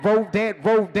Roll that,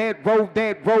 roll that, roll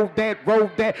that, roll that,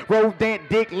 roll that, roll that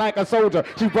dick like a soldier.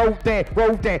 She roll that,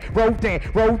 roll that, roll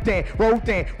that, roll that, roll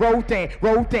that, roll that,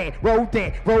 roll that, roll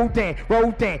that, roll that,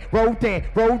 roll that, roll that,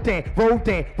 roll that, roll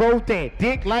that, roll that,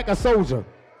 dick like a soldier.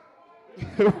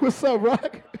 What's up,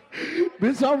 Rock?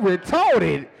 Bitch, I'm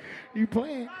retarded. You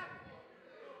playing?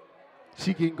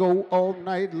 She can go all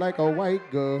night like a white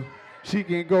girl. She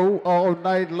can go all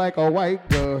night like a white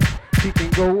girl. She can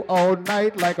go all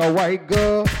night like a white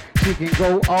girl. She can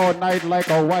go all night like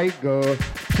a white girl.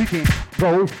 She can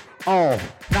go all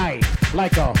night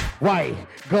like a white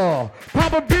girl.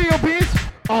 Pop a bill, bitch.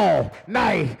 All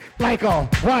night like a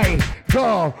white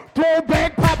girl. Throw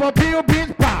back, pop a bill,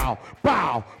 bitch. Bow,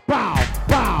 bow, bow,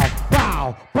 bow,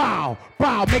 bow, bow,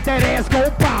 bow. Make that ass go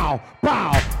bow,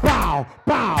 bow, bow,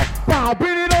 bow, bow.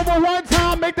 Bend it over one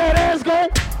time, make that ass go.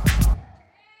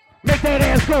 Make that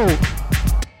ass go.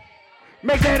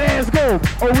 Make that ass go.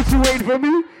 Oh, what you waiting for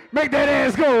me? Make that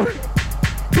ass go.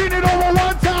 Bend it over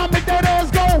one time, make that ass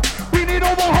go. Bend it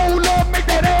over, hold up, make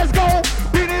that ass go.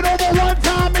 Bend it over one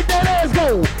time, make that ass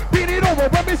go. Bend it over,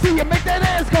 let me see you make that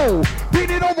ass go. Bend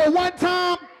it over one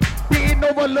time. Bend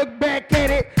over, look back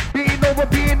at it.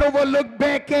 Bend over, look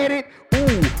back at it.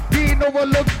 Ooh, bend over,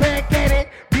 look back at it.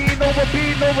 Bend over,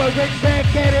 look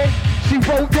back at it. She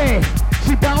rolled that,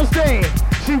 she bounced that.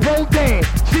 She rolled that,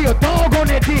 she a dog on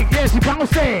that dick, yeah, she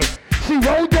bounced that. She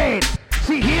rolled that,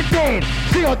 she hit that,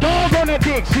 she a dog on that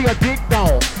dick, she a dick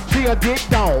dog, she a dick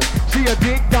dog, she a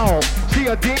dick dog, she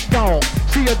a dick dog,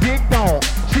 she a dick dog,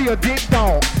 she a dick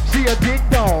dog, she a dick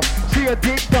dog, she a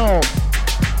dick dog.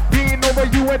 Bend over,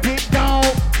 you a dick dog.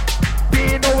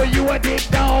 Bend over, you a dick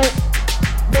dog.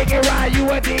 Make it right, you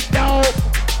a dick dog.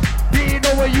 Bend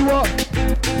over, you up.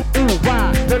 Ooh,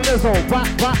 ride the Lizzo, rock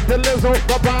the Lizzo,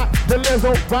 rock the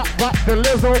Lizzo, rock the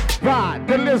Lizzo, ride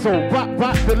the Lizzo,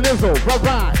 rock the Lizzo,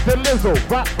 ride the Lizzo,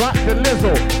 rock the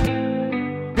Lizzo.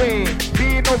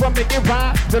 Bend over, make it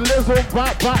ride the Lizzo,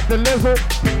 rock the Lizzo.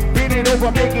 Bend it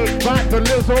over, make it ride the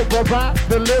Lizzo, rock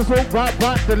the Lizzo,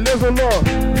 rock the Lizzo, Lord.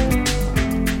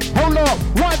 Hold up,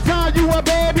 one time you a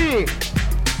baby.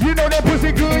 You know that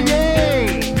pussy good, yeah.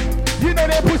 You know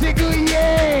that pussy good,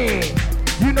 yeah.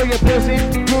 You know your pussy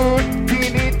good.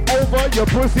 Bend it over, your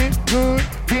pussy good.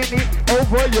 Bend it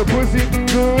over, your pussy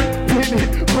good. Bend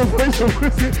it over, your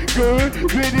pussy good.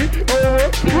 Bend it over.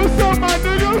 What's up, my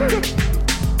nigga?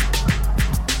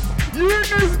 You in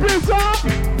this bitch, huh?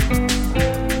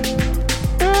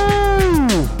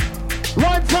 Ooh,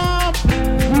 one time,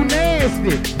 you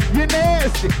nasty. You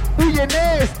nasty, ooh you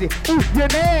nasty, ooh you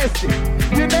nasty,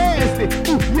 you nasty,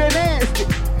 ooh you nasty,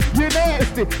 you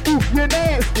nasty, ooh you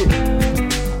nasty.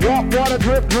 Walk water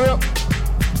drip drip,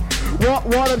 walk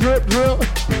water drip drip,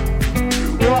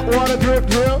 walk water drip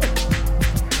drip,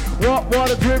 walk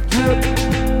water drip drip.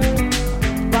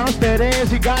 Bounce that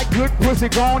ass, you got good pussy,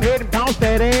 go on ahead and bounce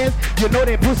that ass. You know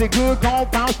that pussy good, go on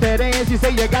bounce that ass. You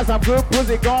say you got some good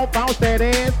pussy, go on bounce that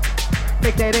ass.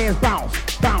 Make that ass bounce,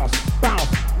 bounce, bounce.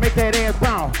 Make that ass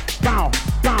bounce, bounce,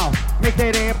 bounce. Make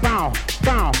that ass bounce,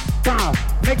 bounce, bounce.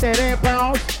 Make that ass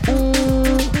bounce. Ooh,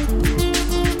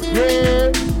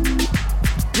 yeah,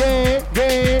 yeah,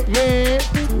 yeah, yeah,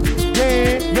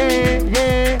 yeah, yeah,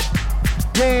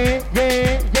 yeah,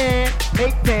 yeah, yeah.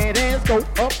 Make that ass go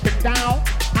up and down.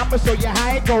 I'ma show you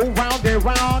how it go round and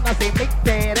round. I say make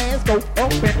that ass go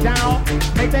up and down.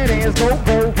 Make that ass go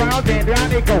round and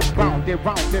round. It go round and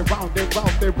round and round and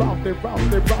round and round and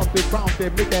round and round and round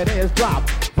and make that ass drop.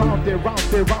 Round and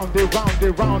round and round and round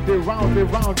and round and round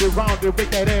and round and round and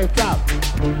make that ass drop.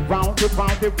 Round and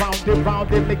round and round and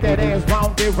round and make that ass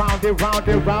round and round and round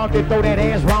and round and throw that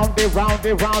ass round and round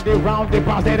and round and round and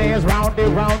bounce that ass round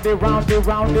and round and round and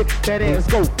round and that ass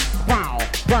go round,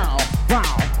 round,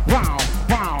 round, round.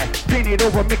 Bow, bend it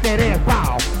over, make that ass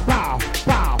bow, bow,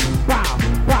 bow, bow,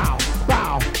 bow,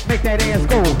 bow. Make that ass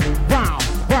go round,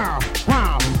 round,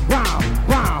 round, round,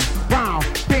 round, round.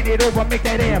 Bend it over, make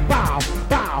that ass bow,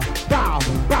 bow, bow,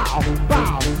 bow,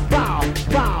 bow, bow,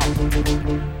 bow.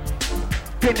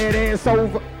 Bend that ass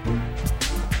over,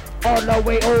 all the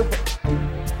way over.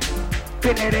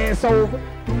 Bend that ass over,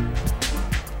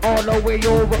 all the way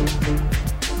over.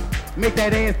 Make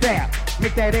that ass tap.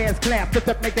 Make that ass clap,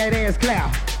 make that ass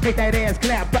clap, make that ass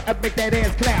clap, make that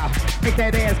ass clap, make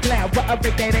that ass clap,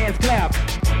 make that ass clap.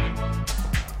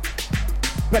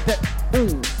 But that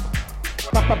ooh,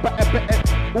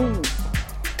 ooh,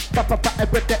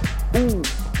 ooh.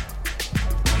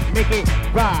 Make it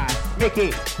ride, make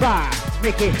it ride,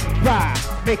 make it ride,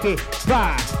 make it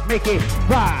ride, make it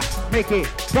ride, make it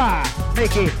ride,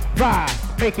 make it ride,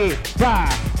 make it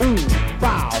ride. Ooh,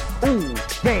 bow, ooh,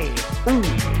 yeah, ooh,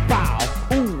 bow.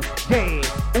 Ooh, yeah,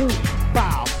 ooh,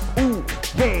 bow,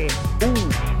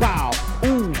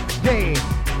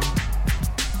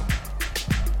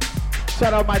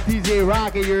 Shout out my DJ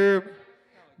Rockyy, you heard me?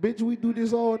 Bitch, we do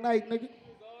this all night, nigga.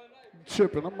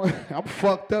 Tripping. I'm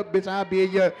fucked up, bitch. I'll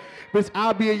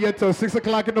be in here till 6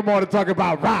 o'clock in the morning talking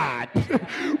about ride.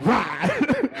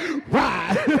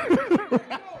 Ride.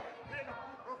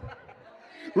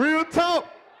 Real talk.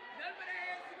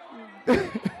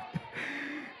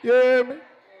 Yeah, man.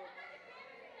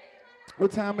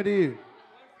 What time it is?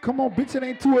 Come on, bitch, it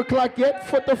ain't 2 o'clock yet.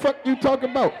 What the fuck you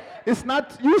talking about? It's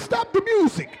not, you stop the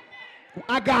music.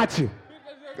 I got you.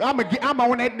 I'm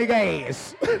on that nigga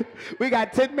ass. We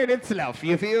got 10 minutes left,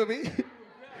 you feel me?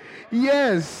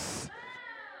 Yes.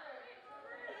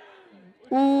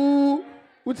 Ooh,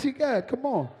 what you got? Come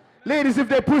on. Ladies, if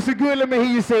that pussy good, let me hear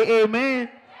you say amen.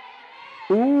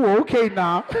 Ooh, okay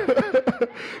now.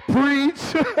 Preach.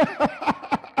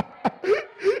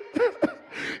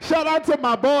 Shout out to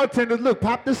my bartenders. Look,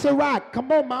 pop the Ciroc.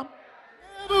 Come on, mom.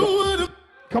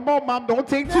 Come on, mom. Don't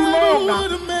take too long now.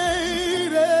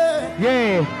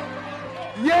 Yeah.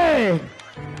 Yeah.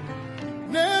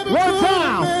 One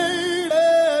time.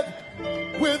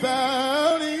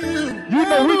 Without you. You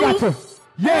know we got to.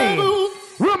 Yeah.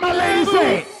 What my ladies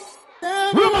say?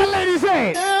 What my ladies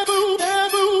say?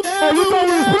 Oh, you know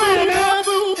we's playing now?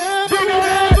 Bring that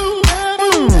ass.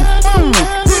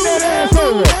 Bring that ass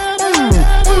over.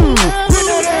 Bring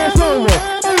that ass over.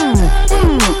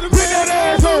 Bring that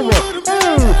ass over.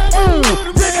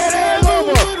 Bring that ass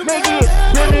over. Make it.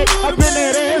 Bring it. I bring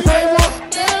that ass over.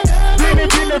 Bring it.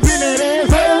 Bring that ass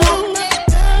over.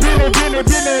 Bring it.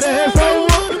 Bring that ass over.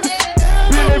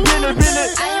 Bring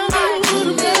it.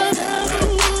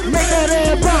 Make that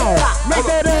ass bounce. Make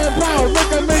that ass bounce.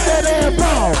 Make that ass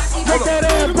bounce. Make that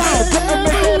ass bounce. Make that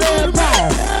ass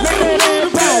bounce. Make that ass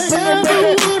bounce.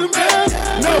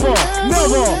 Never,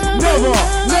 never, never,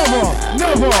 never,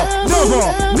 never, never,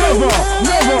 never,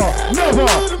 never, never,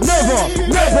 never, never,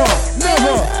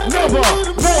 never, never,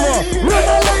 never. Where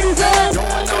my ladies at?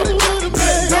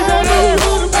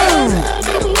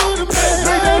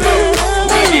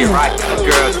 DJ Rockyy, the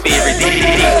girl's favorite DJ.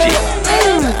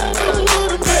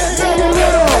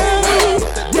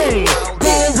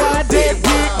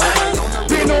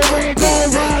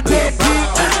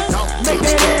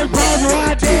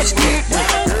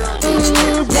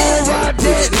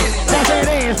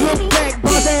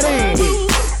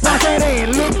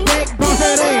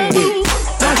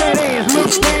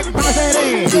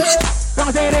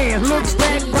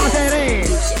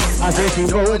 I said she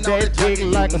rolled that dick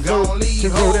like a soul. She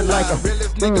rolled it like a.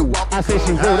 I said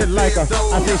she rolled it like a. I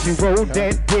said she rolled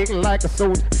that dick like a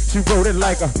soul. She rolled it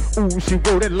like a. Ooh, she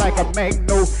rolled it like a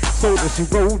Magno soda. She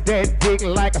rolled that dick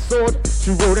like a sword.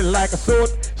 She rolled it like a sword.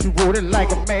 She rolled it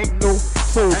like a Magno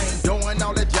soda. Ain't doing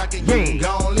all the jacking, you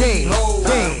gon' leave hoes.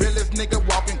 Realest nigga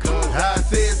walking, cause I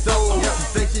said so. Yeah, she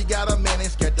say she got a man and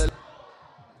scared the.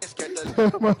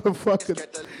 Motherfucker.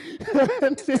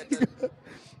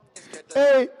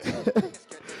 Hey,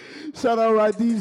 shout out right these.